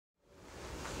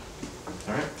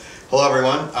Hello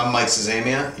everyone, I'm Mike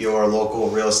Zizzamia, your local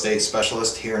real estate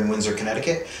specialist here in Windsor,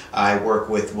 Connecticut. I work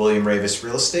with William Raveis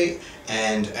Real Estate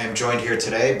and I'm joined here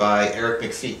today by Eric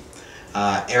McPheat.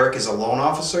 Eric is a loan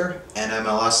officer,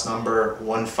 NMLS number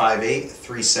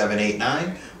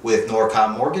 1583789 with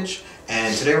Norcom Mortgage,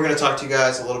 and today we're going to talk to you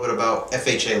guys a little bit about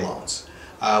FHA loans.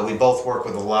 We both work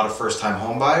with a lot of first-time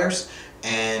home buyers,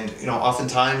 and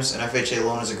oftentimes an FHA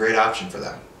loan is a great option for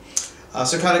them.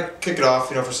 So kind of kick it off,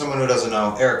 for someone who doesn't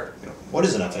know, Eric, what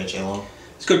is an FHA loan?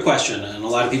 It's a good question, and a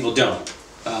lot of people don't.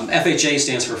 FHA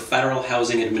stands for Federal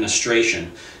Housing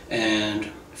Administration, and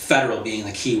federal being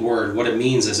the key word, what it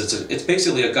means is it's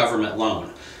basically a government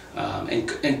loan.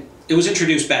 And it was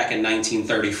introduced back in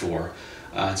 1934.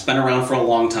 It's been around for a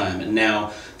long time, and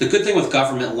now the good thing with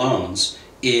government loans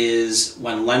is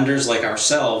when lenders like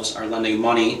ourselves are lending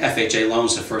money, FHA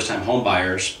loans to first-time home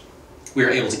buyers, we are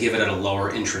able to give it at a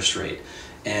lower interest rate,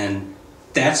 and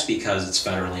that's because it's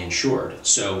federally insured.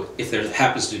 So if there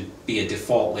happens to be a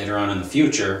default later on in the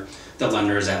future, the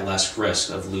lender is at less risk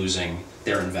of losing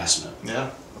their investment. Yeah,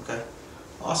 okay.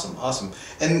 Awesome.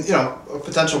 And a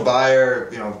potential buyer,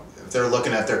 if they're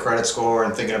looking at their credit score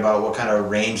and thinking about what kind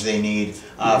of range they need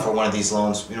for one of these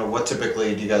loans, what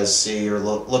typically do you guys see or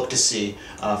look to see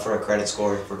for a credit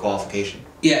score for qualification?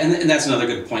 Yeah, and that's another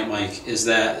good point, Mike, is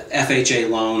that FHA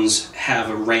loans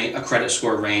have a credit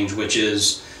score range which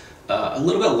is a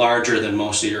little bit larger than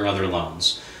most of your other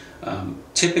loans.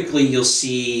 Typically you'll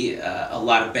see a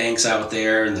lot of banks out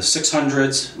there in the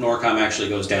 600s. Norcom actually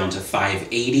goes down to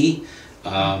 580.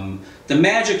 The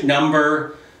magic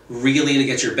number really to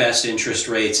get your best interest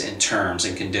rates and terms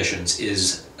and conditions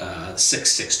is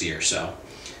 660 or so.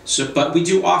 But we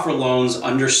do offer loans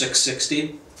under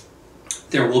 660.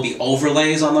 There will be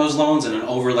overlays on those loans, and an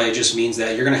overlay just means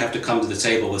that you're going to have to come to the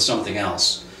table with something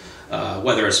else.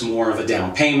 Whether it's more of a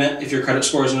down payment if your credit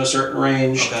score is in a certain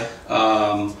range, okay.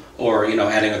 Or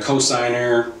adding a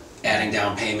cosigner, adding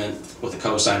down payment with a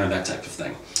cosigner, that type of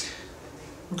thing.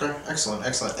 Okay, excellent.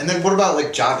 And then what about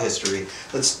like job history?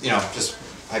 Let's just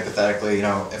hypothetically,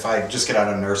 if I just get out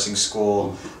of nursing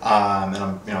school and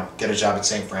I'm get a job at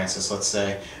St. Francis, let's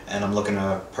say, and I'm looking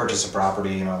to purchase a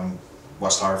property, in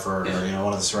West Hartford or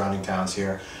one of the surrounding towns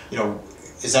here,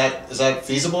 is that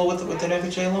feasible with an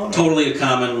FHA loan? Totally a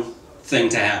common thing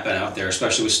to happen out there,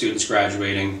 especially with students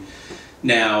graduating.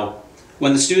 Now,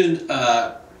 when the student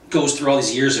goes through all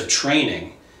these years of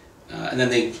training, and then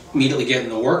they immediately get in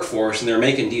the workforce and they're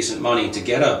making decent money to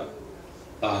get a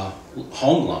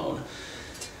home loan,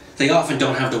 they often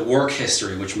don't have the work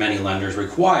history which many lenders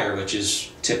require, which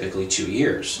is typically 2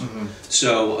 years. Mm-hmm.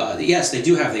 So yes, they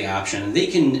do have the option, and they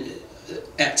can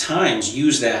at times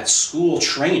use that school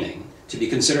training to be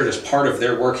considered as part of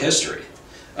their work history.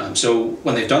 So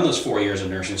when they've done those 4 years of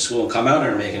nursing school and come out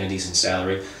and are making a decent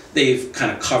salary, they've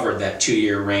kind of covered that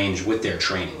 2-year range with their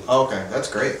training. Okay, that's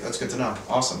great. That's good to know.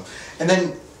 Awesome. And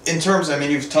then in terms,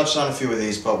 you've touched on a few of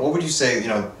these, but what would you say,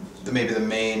 maybe the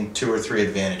main 2 or 3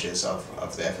 advantages of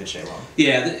the FHA loan?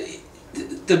 Yeah,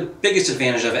 the biggest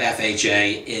advantage of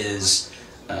FHA is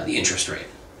the interest rate.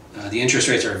 The interest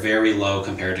rates are very low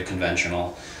compared to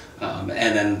conventional. And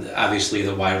then obviously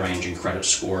the wide-ranging credit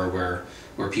score where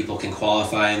people can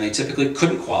qualify, and they typically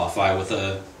couldn't qualify with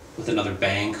another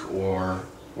bank or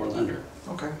lender.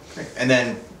 Okay, great. And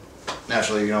then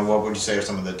naturally, what would you say are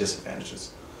some of the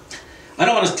disadvantages? I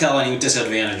don't want to tell any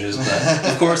disadvantages, but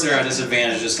of course there are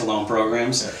disadvantages to loan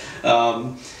programs.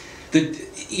 Yeah.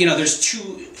 There's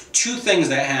two things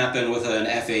that happen with an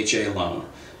FHA loan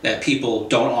that people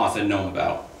don't often know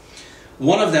about.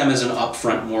 One of them is an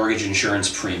upfront mortgage insurance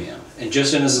premium, and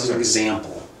just as an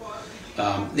example,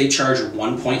 they charge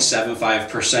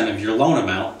 1.75% of your loan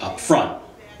amount up front.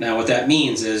 Now what that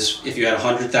means is if you had a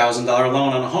 $100,000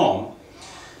 loan on a home,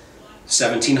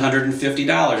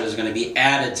 $1,750 is going to be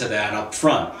added to that up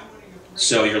front.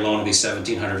 So your loan will be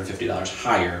 $1,750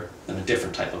 higher than a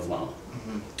different type of loan.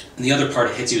 Mm-hmm. And the other part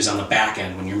it hits you is on the back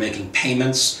end when you're making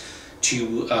payments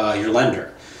to your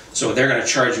lender. So they're going to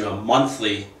charge you a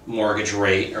monthly mortgage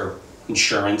rate or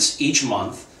insurance each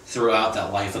month throughout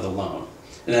that life of the loan.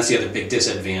 And that's the other big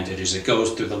disadvantage, is it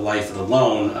goes through the life of the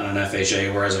loan on an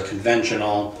FHA, whereas a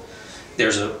conventional,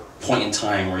 there's a point in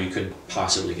time where you could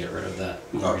possibly get rid of that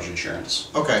mortgage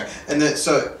insurance. Okay, and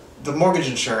so the mortgage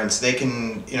insurance, they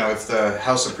can, if the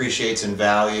house appreciates in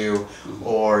value, mm-hmm.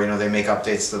 or they make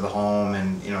updates to the home,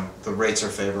 and the rates are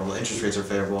favorable, interest rates are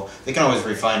favorable, they can always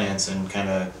refinance and kind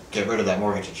of get rid of that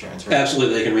mortgage insurance, right?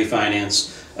 Absolutely, they can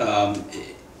refinance.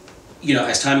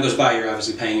 As time goes by, you're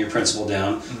obviously paying your principal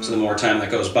down, mm-hmm. so the more time that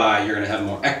goes by, you're going to have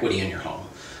more equity in your home.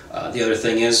 The other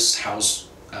thing is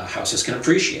houses can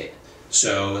appreciate.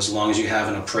 So as long as you have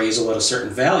an appraisal at a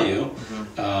certain value,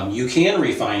 you can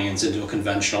refinance into a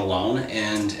conventional loan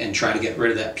and try to get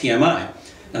rid of that PMI.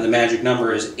 Now the magic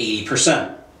number is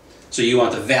 80%. So you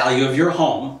want the value of your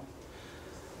home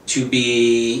to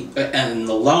be, and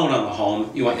the loan on the home,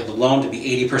 you want the loan to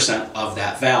be 80% of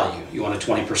that value. You want a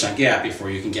 20% gap before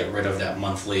you can get rid of that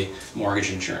monthly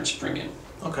mortgage insurance premium.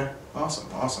 Okay, awesome,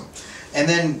 awesome. And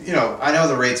then, you know, I know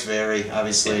the rates vary,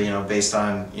 obviously, you know, based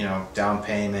on, you know, down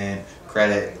payment,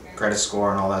 credit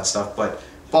score and all that stuff, but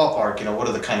ballpark, you know, what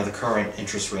are the kind of the current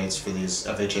interest rates for these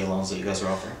FHA loans that you guys are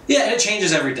offering? Yeah, and it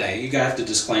changes every day. You have to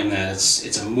disclaim that.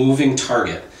 It's a moving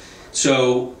target.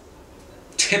 So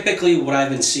typically what I've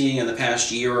been seeing in the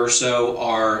past year or so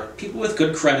are people with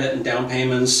good credit and down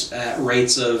payments at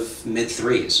rates of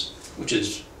mid-3s, which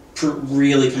is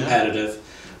really competitive,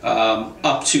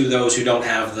 up to those who don't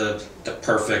have the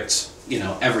perfect, you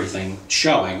know, everything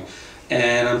showing.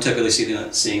 And I'm typically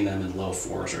seeing them in low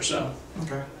 4s or so.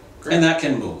 Okay, great. And that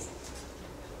can move.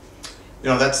 You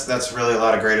know, that's really a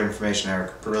lot of great information,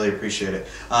 Eric. Really appreciate it.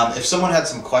 If someone had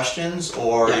some questions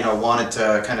or, you know, wanted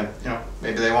to kind of, you know,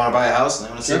 maybe they want to buy a house and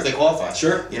they want to see if they qualify.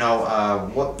 Sure. You know,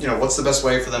 what's the best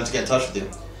way for them to get in touch with you?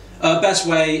 Best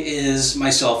way is my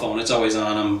cell phone. It's always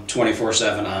on. I'm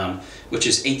 24/7 on, which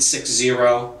is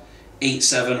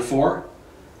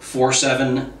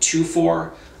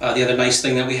 860-874-4724. The other nice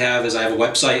thing that we have is I have a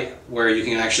website where you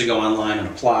can actually go online and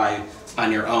apply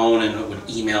on your own, and it would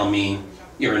email me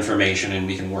your information and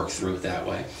we can work through it that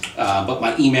way. But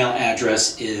my email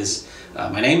address is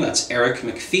my name, that's Eric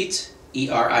McPheat,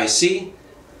 ERICMCPHEAT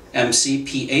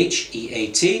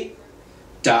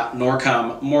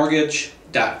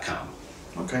 .norcommortgage.com.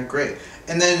 Okay, great.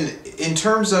 And then in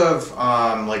terms of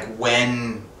like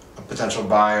when a potential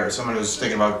buyer or someone who's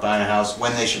thinking about buying a house,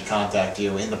 when they should contact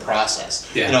you in the process.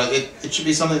 Yeah. You know, it should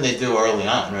be something they do early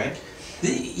on, right?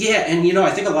 Yeah, and you know, I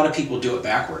think a lot of people do it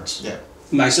backwards. Yeah.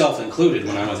 Myself included,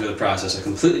 when I went through the process, I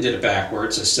completely did it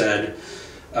backwards. I said,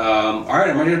 all right,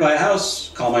 I'm ready to buy a house,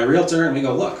 call my realtor, and we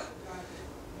go, look,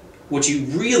 what you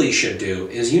really should do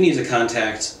is you need to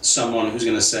contact someone who's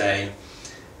going to say,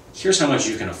 here's how much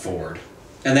you can afford.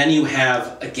 And then you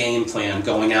have a game plan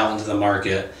going out into the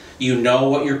market. You know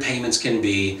what your payments can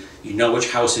be. You know which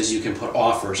houses you can put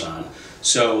offers on.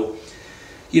 So,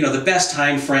 you know, the best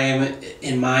time frame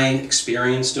in my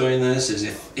experience doing this is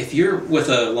if you're with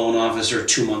a loan officer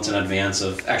 2 months in advance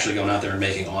of actually going out there and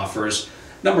making offers.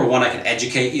 Number one, I can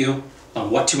educate you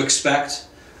on what to expect.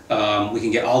 We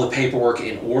can get all the paperwork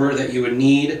in order that you would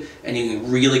need, and you can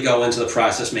really go into the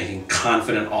process making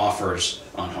confident offers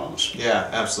on homes. Yeah,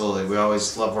 absolutely. We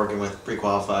always love working with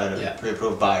pre-qualified and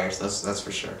pre-approved buyers. That's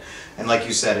for sure. And like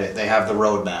you said, they have the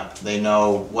roadmap. They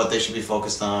know what they should be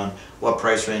focused on, what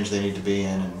price range they need to be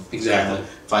in, and exactly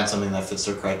find something that fits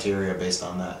their criteria based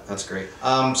on that. That's great.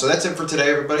 So that's it for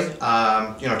today, everybody.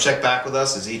 You know, check back with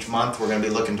us as each month we're going to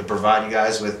be looking to provide you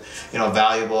guys with, you know,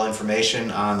 valuable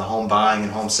information on the home buying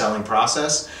and home selling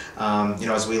process. You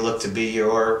know, as we look to be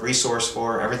your resource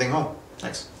for everything home.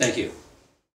 Thanks. Thank you.